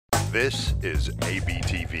This is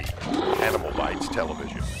ABTV, Animal Bites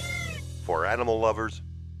Television. For animal lovers,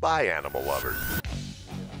 by animal lovers.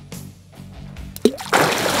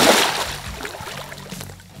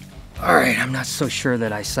 Alright, I'm not so sure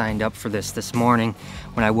that I signed up for this morning.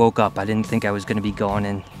 When I woke up, I didn't think I was going to be going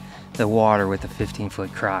in the water with a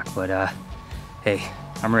 15-foot croc, but hey,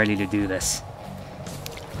 I'm ready to do this.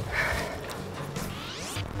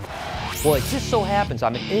 Well, it just so happens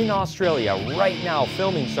I'm in Australia right now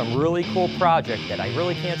filming some really cool project that I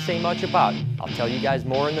really can't say much about. I'll tell you guys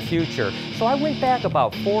more in the future. So I went back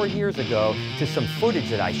about 4 years ago to some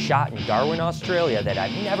footage that I shot in Darwin, Australia that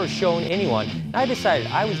I've never shown anyone. And I decided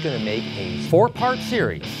I was going to make a 4-part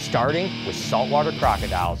series starting with saltwater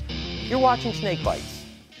crocodiles. You're watching Snake Bites.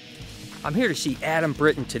 I'm here to see Adam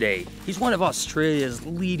Britton today. He's one of Australia's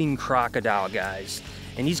leading crocodile guys.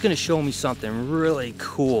 And he's gonna show me something really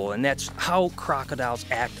cool, and that's how crocodiles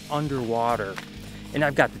act underwater. And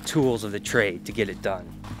I've got the tools of the trade to get it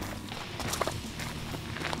done.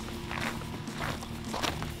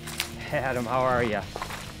 Adam, how are you?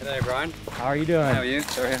 G'day, Brian. How are you doing? How are you?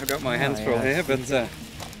 Sorry, I've got my hands full here, but...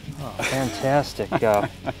 Oh, fantastic. Well,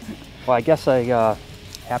 I guess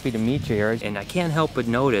happy to meet you here. And I can't help but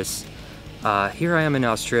notice, here I am in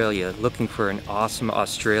Australia looking for an awesome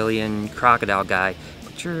Australian crocodile guy.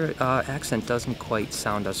 Your accent doesn't quite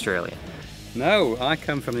sound Australian. No, I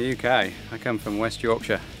come from the UK. I come from West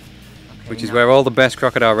Yorkshire, which is where all the best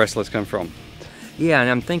crocodile wrestlers come from. Yeah,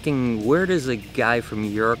 and I'm thinking, where does a guy from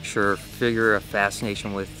Yorkshire figure a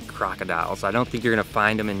fascination with crocodiles? I don't think you're going to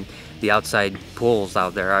find them in the outside pools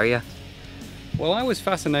out there, are you? Well, I was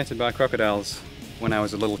fascinated by crocodiles when I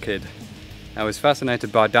was a little kid. I was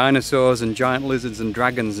fascinated by dinosaurs and giant lizards and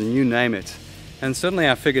dragons and you name it. And suddenly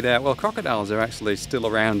I figured out, well, crocodiles are actually still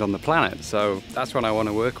around on the planet, so that's what I want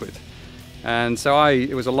to work with. And so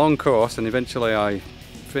it was a long course, and eventually I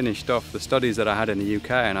finished off the studies that I had in the UK,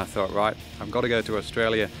 and I thought, right, I've got to go to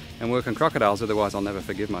Australia and work on crocodiles, otherwise I'll never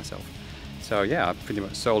forgive myself. So yeah, I pretty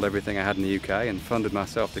much sold everything I had in the UK and funded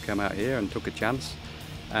myself to come out here and took a chance.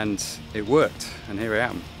 And it worked, and here I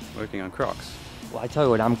am, working on crocs. Well, I tell you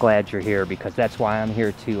what, I'm glad you're here because that's why I'm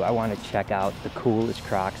here too. I want to check out the coolest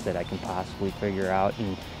crocs that I can possibly figure out.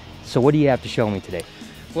 And so what do you have to show me today?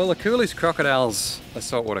 Well, the coolest crocodiles are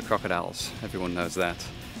saltwater crocodiles. Everyone knows that.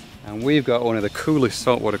 And we've got one of the coolest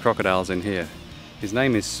saltwater crocodiles in here. His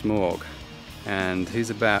name is Smorg, and he's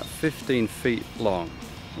about 15 feet long,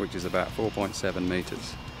 which is about 4.7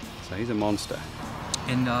 meters. So he's a monster.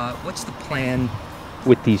 And what's the plan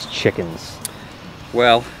with these chickens?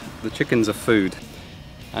 Well, the chickens are food,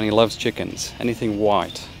 and he loves chickens, anything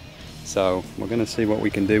white. So we're going to see what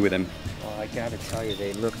we can do with him. Well, I gotta tell you,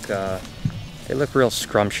 they look real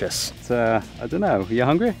scrumptious. I don't know, are you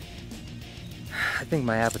hungry? I think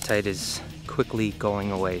my appetite is quickly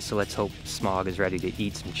going away, so let's hope Smog is ready to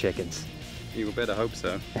eat some chickens. You better hope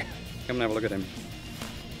so. Come and have a look at him.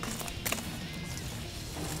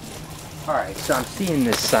 Alright, so I'm seeing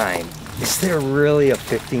this sign. Is there really a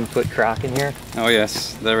 15-foot croc in here? Oh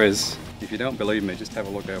yes, there is. If you don't believe me, just have a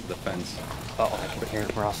look over the fence. Uh-oh, I can hear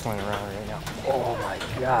it rustling around right now. Oh my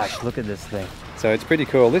gosh, look at this thing. So it's pretty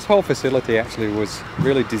cool. This whole facility actually was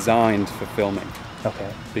really designed for filming.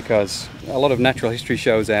 Okay. Because a lot of natural history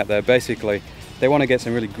shows out there, basically, they want to get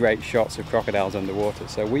some really great shots of crocodiles underwater.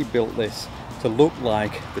 So we built this to look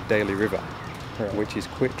like the Daly River. Right. Which is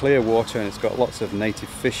clear water, and it's got lots of native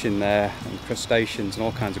fish in there and crustaceans and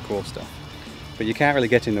all kinds of cool stuff. But you can't really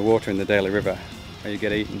get in the water in the Daly River or you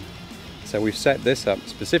get eaten. So we've set this up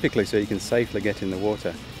specifically so you can safely get in the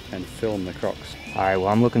water and film the crocs. Alright, well,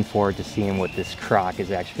 I'm looking forward to seeing what this croc is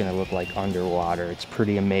actually going to look like underwater. It's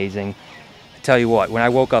pretty amazing. I tell you what, when I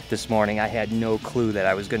woke up this morning, I had no clue that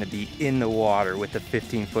I was going to be in the water with a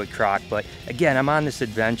 15-foot croc. But again, I'm on this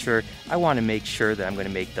adventure. I want to make sure that I'm going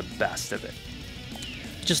to make the best of it.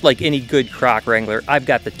 Just like any good croc wrangler, I've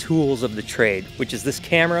got the tools of the trade, which is this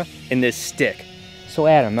camera and this stick. So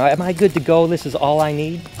Adam, am I good to go? This is all I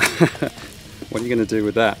need? What are you going to do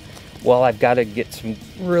with that? Well, I've got to get some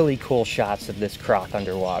really cool shots of this croc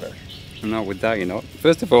underwater. Not with that, you're not.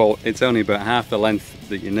 First of all, it's only about half the length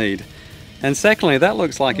that you need. And secondly, that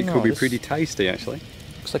looks like it could be pretty tasty, actually.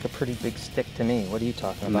 Looks like a pretty big stick to me. What are you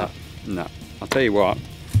talking about? No. I'll tell you what.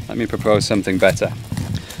 Let me propose something better.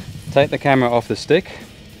 Take the camera off the stick,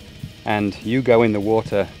 and you go in the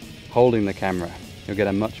water holding the camera. You'll get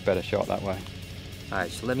a much better shot that way.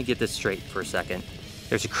 Alright, so let me get this straight for a second.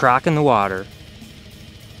 There's a croc in the water,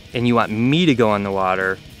 and you want me to go in the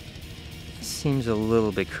water. It seems a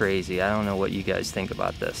little bit crazy. I don't know what you guys think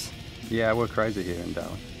about this. Yeah, we're crazy here in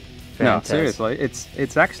Darwin. Fantastic. No, seriously,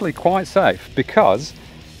 it's actually quite safe because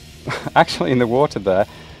actually in the water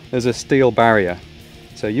there's a steel barrier.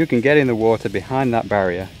 So you can get in the water behind that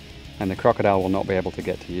barrier and the crocodile will not be able to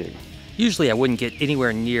get to you. Usually I wouldn't get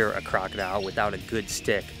anywhere near a crocodile without a good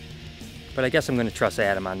stick, but I guess I'm going to trust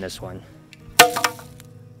Adam on this one.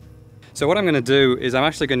 So what I'm going to do is I'm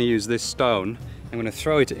actually going to use this stone. I'm going to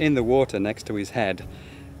throw it in the water next to his head,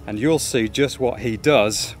 and you'll see just what he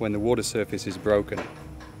does when the water surface is broken.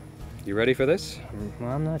 You ready for this?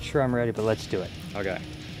 Well, I'm not sure I'm ready, but let's do it. Okay,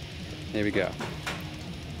 here we go.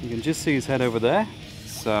 You can just see his head over there.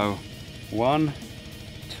 So 1,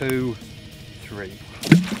 2, 3.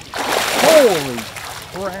 Holy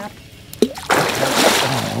crap!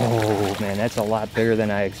 Oh man, that's a lot bigger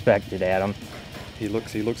than I expected, Adam. He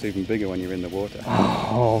looks even bigger when you're in the water.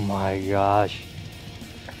 Oh my gosh.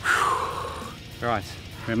 Right,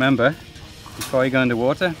 remember, before you go into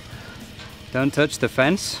water, don't touch the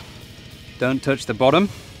fence, don't touch the bottom,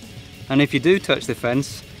 and if you do touch the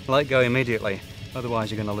fence, let go immediately, otherwise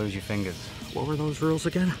you're going to lose your fingers. What were those rules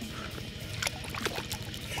again?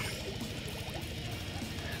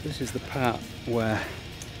 This is the part where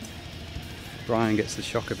Brian gets the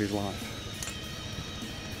shock of his life.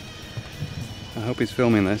 I hope he's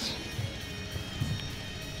filming this.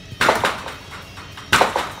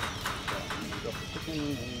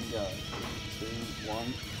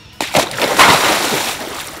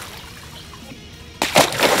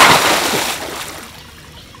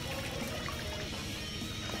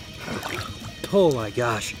 Oh my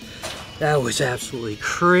gosh, that was absolutely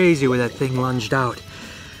crazy where that thing lunged out.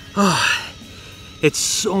 Oh, it's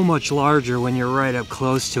so much larger when you're right up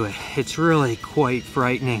close to it. It's really quite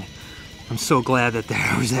frightening. I'm so glad that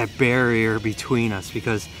there was that barrier between us,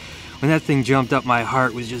 because when that thing jumped up, my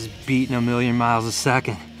heart was just beating a million miles a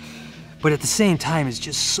second. But at the same time, it's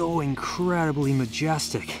just so incredibly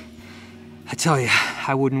majestic. I tell you,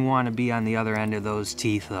 I wouldn't want to be on the other end of those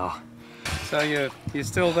teeth though. So you're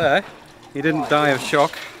still there? You didn't die of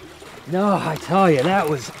shock? No, I tell you, that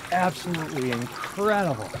was absolutely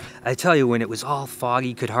incredible. I tell you, when it was all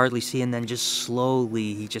foggy, could hardly see, and then just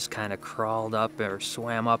slowly he just kind of crawled up or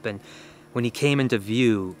swam up, and when he came into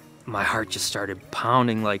view, my heart just started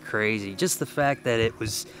pounding like crazy. Just the fact that it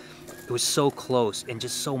was so close and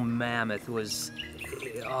just so mammoth was,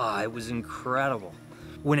 it was incredible.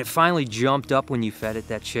 When it finally jumped up when you fed it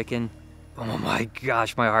that chicken, oh my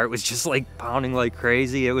gosh, my heart was just like pounding like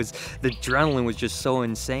crazy. The adrenaline was just so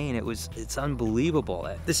insane. It's unbelievable.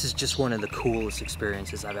 This is just one of the coolest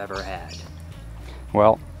experiences I've ever had.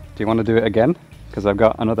 Well, do you want to do it again? Because I've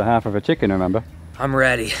got another half of a chicken, remember? I'm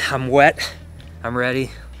ready. I'm wet. I'm ready.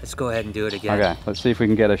 Let's go ahead and do it again. Okay, let's see if we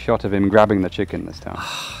can get a shot of him grabbing the chicken this time.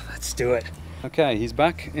 Let's do it. Okay, he's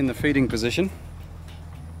back in the feeding position.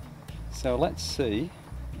 So let's see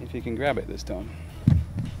if he can grab it this time.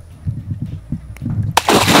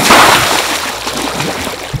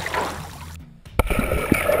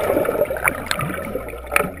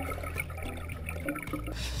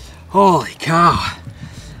 Holy cow.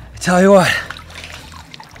 I tell you what,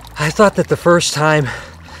 I thought that the first time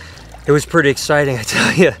it was pretty exciting. I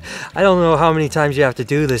tell you, I don't know how many times you have to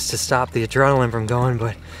do this to stop the adrenaline from going,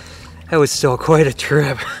 but that was still quite a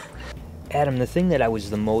trip. Adam, the thing that I was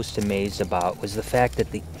the most amazed about was the fact that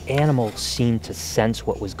the animal seemed to sense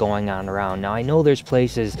what was going on around. Now, I know there's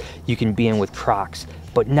places you can be in with Crocs,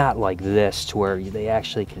 but not like this, to where they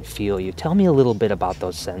actually can feel you. Tell me a little bit about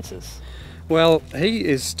those senses. Well, he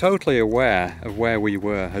is totally aware of where we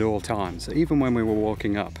were at all times. Even when we were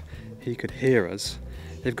walking up, he could hear us.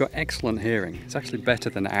 They've got excellent hearing. It's actually better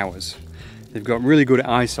than ours. They've got really good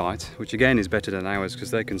eyesight, which again is better than ours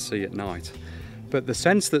because they can see at night. But the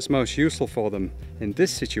sense that's most useful for them in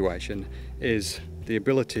this situation is the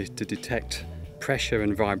ability to detect pressure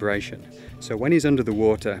and vibration. So when he's under the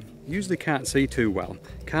water, usually can't see too well,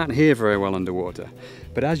 can't hear very well underwater,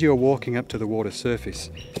 but as you're walking up to the water surface,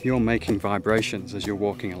 you're making vibrations as you're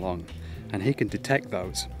walking along, and he can detect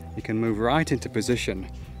those. He can move right into position,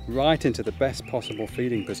 right into the best possible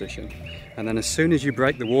feeding position, and then as soon as you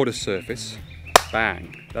break the water surface,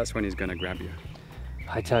 bang, that's when he's going to grab you.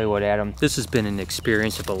 I tell you what, Adam, this has been an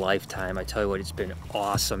experience of a lifetime. I tell you what, it's been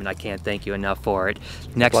awesome, and I can't thank you enough for it.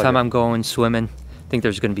 Next time I'm going swimming, I think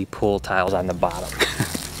there's going to be pool tiles on the bottom.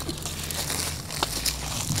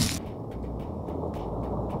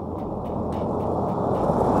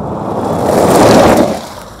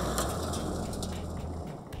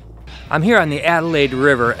 I'm here on the Adelaide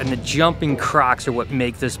River, and the jumping crocs are what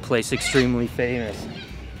make this place extremely famous.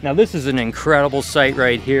 Now, this is an incredible sight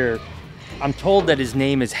right here. I'm told that his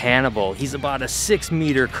name is Hannibal. He's about a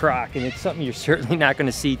 6-meter croc, and it's something you're certainly not going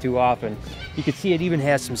to see too often. You can see it even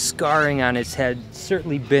has some scarring on its head,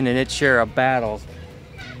 certainly been in its share of battles.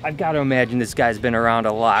 I've got to imagine this guy's been around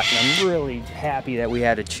a lot, and I'm really happy that we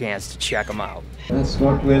had a chance to check him out. That's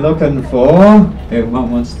what we're looking for. Everyone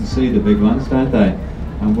wants to see the big ones, don't they?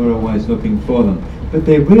 And we're always looking for them. But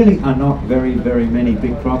there really are not very many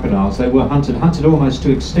big crocodiles. They were hunted almost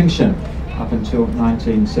to extinction up until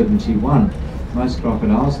 1971. Most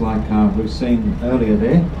crocodiles, like we've seen earlier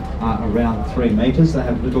there, are around 3 meters. They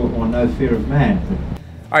have little or no fear of man.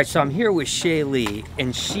 All right, so I'm here with Shay Lee,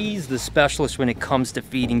 and she's the specialist when it comes to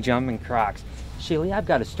feeding jumping crocs. Shay Lee, I've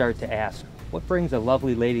got to start to ask, what brings a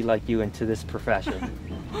lovely lady like you into this profession?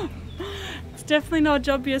 It's definitely not a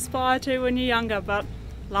job you aspire to when you're younger, but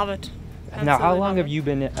love it. Now, how long have you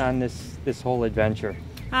been on this whole adventure?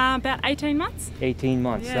 About 18 months. 18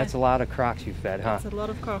 months. Yeah. That's a lot of crocs you fed, huh? That's a lot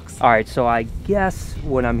of crocs. All right, so I guess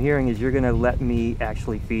what I'm hearing is you're going to let me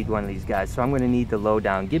actually feed one of these guys. So I'm going to need the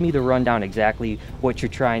lowdown. Give me the rundown exactly what you're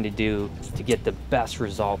trying to do to get the best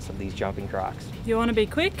results of these jumping crocs. You want to be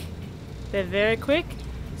quick? They're very quick.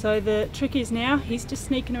 So the trick is now, he's just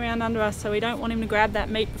sneaking around under us, so we don't want him to grab that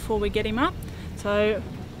meat before we get him up. So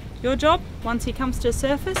your job, once he comes to the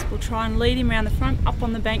surface, we'll try and lead him around the front, up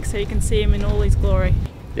on the bank so you can see him in all his glory.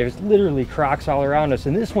 There's literally crocs all around us,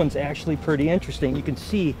 and this one's actually pretty interesting. You can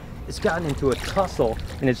see it's gotten into a tussle,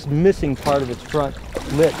 and it's missing part of its front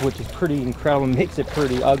lip, which is pretty incredible. It makes it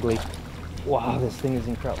pretty ugly. Wow, this thing is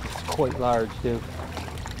incredible. It's quite large, too.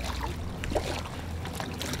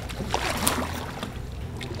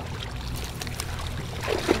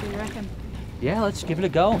 What do you reckon? Yeah, let's give it a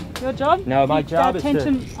go. Your job? No, my Keep job is to...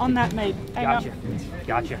 attention on that meat. Hang on.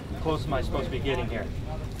 Gotcha. How close am I supposed to be getting here?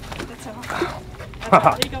 That's all right.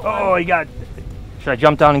 That's you got one. Oh, he got... Should I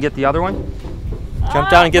jump down and get the other one? Jump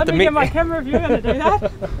down and get the meat. Let me get my camera if you're going to do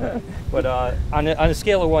that. But on a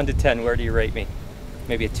scale of 1 to 10, where do you rate me?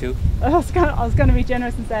 Maybe a 2? I was going to be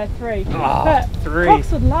generous and say a 3. Oh, but 3.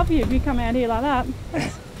 Crocs would love you if you come out here like that.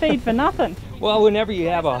 That's feed for nothing. Well, whenever you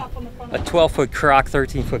have a 12-foot croc,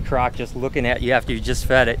 13-foot croc just looking at you after you just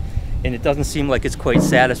fed it, and it doesn't seem like it's quite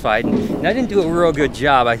satisfied. And I didn't do a real good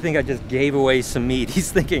job. I think I just gave away some meat.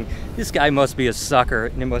 He's thinking, this guy must be a sucker,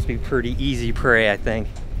 and it must be pretty easy prey, I think.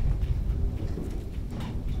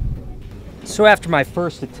 So after my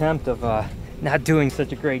first attempt of not doing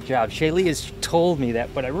such a great job, Shay Lee has told me that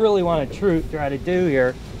what I really want to try to do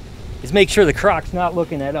here is make sure the croc's not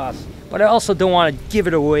looking at us. But I also don't want to give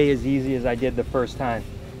it away as easy as I did the first time.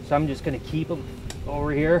 So I'm just going to keep him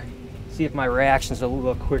over here, see if my reaction's a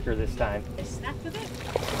little quicker this time. Snap with it.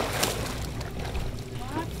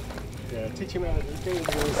 Yeah, teach him how to do it.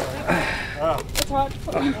 That's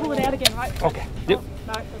right. Pull it out again, right? Okay. Oh, no,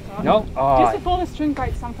 that's all right. No? Just before the string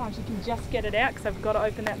breaks, sometimes you can just get it out because I've got to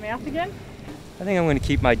open that mouth again. I think I'm going to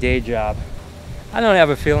keep my day job. I don't have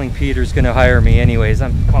a feeling Peter's going to hire me anyways.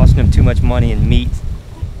 I'm costing him too much money in meat.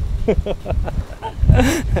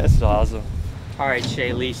 That's awesome. All right,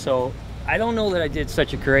 Shay Lee, so I don't know that I did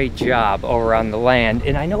such a great job over on the land,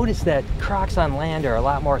 and I noticed that crocs on land are a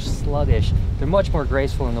lot more sluggish. They're much more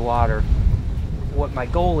graceful in the water. What my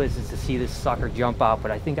goal is to see this sucker jump out,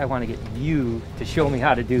 but I think I want to get you to show me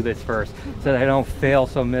how to do this first so that I don't fail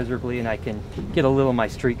so miserably and I can get a little of my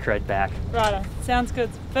street cred back. Righto, sounds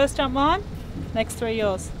good. First jump mine, next 3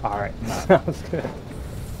 yours. All right, sounds good.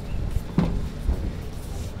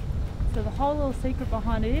 So the whole little secret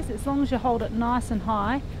behind it is, as long as you hold it nice and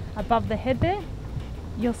high above the head there,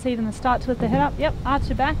 you'll see them start to lift the head up. Yep, arch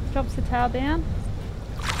your back, drops the tail down.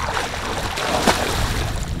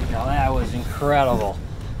 Now that was incredible.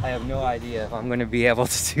 I have no idea if I'm going to be able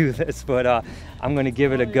to do this, but I'm going to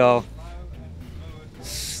give it a go.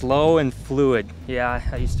 Slow and fluid. Yeah,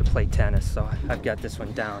 I used to play tennis, so I've got this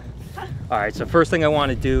one down. All right, so first thing I want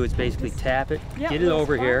to do is basically tap it, Yep, get it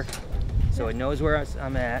over here so it knows where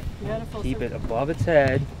I'm at. Beautiful. Keep it above its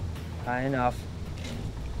head, high enough.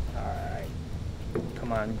 All right,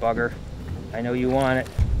 come on, bugger. I know you want it.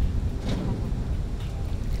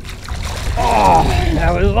 Oh,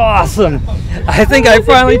 that was awesome. I think I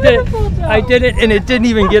finally did it. I did it, and it didn't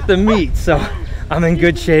even get the meat, so I'm in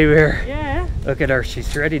good shape here. Yeah. Look at her,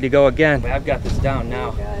 she's ready to go again. I've got this down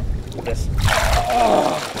now. This.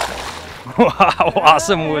 Oh. How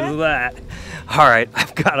awesome was that? All right,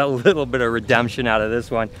 I've got a little bit of redemption out of this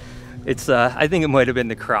one. It's, I think it might have been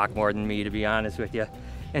the croc more than me, to be honest with you.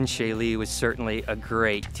 And Shay Lee was certainly a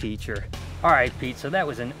great teacher. All right, Pete, so that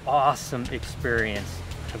was an awesome experience.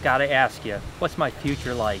 I've got to ask you, what's my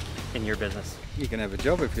future like in your business? You can have a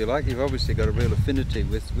job if you like. You've obviously got a real affinity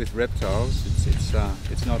with reptiles.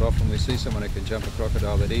 It's not often we see someone who can jump a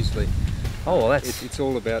crocodile that easily. Oh, well, that's... It's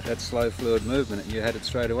all about that slow, fluid movement, and you had it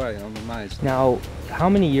straight away. I'm amazed. Now, how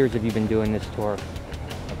many years have you been doing this tour?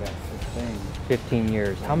 About 15. 15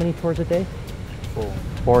 years. How many tours a day? Cool.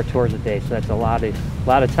 4 tours a day, so that's a lot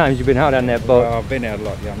of times you've been out on that boat. Well, I've been out a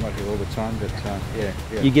lot, yeah, I'm not here all the time, but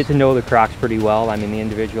yeah. You get to know the crocs pretty well, I mean the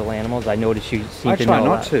individual animals. I noticed you seem to know I try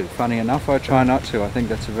not that. to, funny enough, I try not to. I think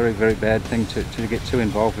that's a very, very bad thing to get too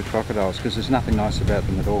involved with crocodiles, because there's nothing nice about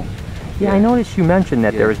them at all. Yeah, I noticed you mentioned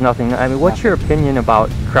that there was nothing, I mean, what's your opinion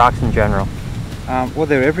about crocs in general? Well,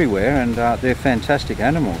 they're everywhere, and they're fantastic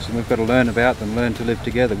animals, and we've got to learn about them, learn to live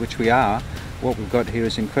together, which we are. What we've got here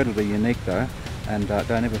is incredibly unique though, and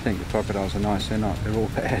don't ever think the crocodiles are nice, they're not, they're all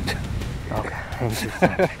bad.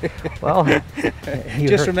 Okay. Well,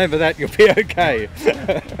 just remember that, you'll be okay.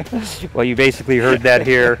 Well, you basically heard that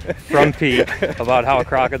here from Pete about how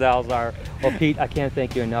crocodiles are. Well, Pete, I can't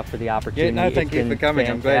thank you enough for the opportunity. Yeah, no, thank you for coming.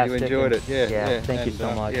 I'm glad you enjoyed it. Yeah, thank you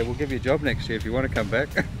so much. Yeah, we'll give you a job next year if you want to come back.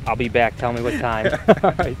 I'll be back. Tell me what time.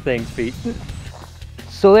 All right, thanks, Pete.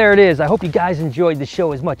 So there it is. I hope you guys enjoyed the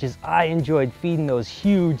show as much as I enjoyed feeding those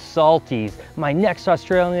huge salties. My next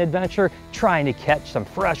Australian adventure, trying to catch some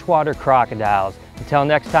freshwater crocodiles. Until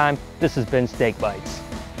next time, this has been Snake Bites.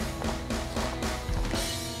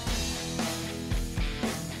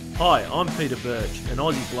 Hi, I'm Peter Birch, an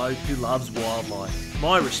Aussie bloke who loves wildlife.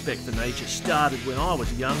 My respect for nature started when I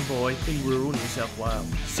was a young boy in rural New South Wales.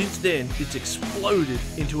 Since then, it's exploded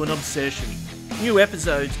into an obsession. New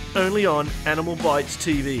episodes only on Animal Bites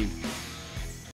TV.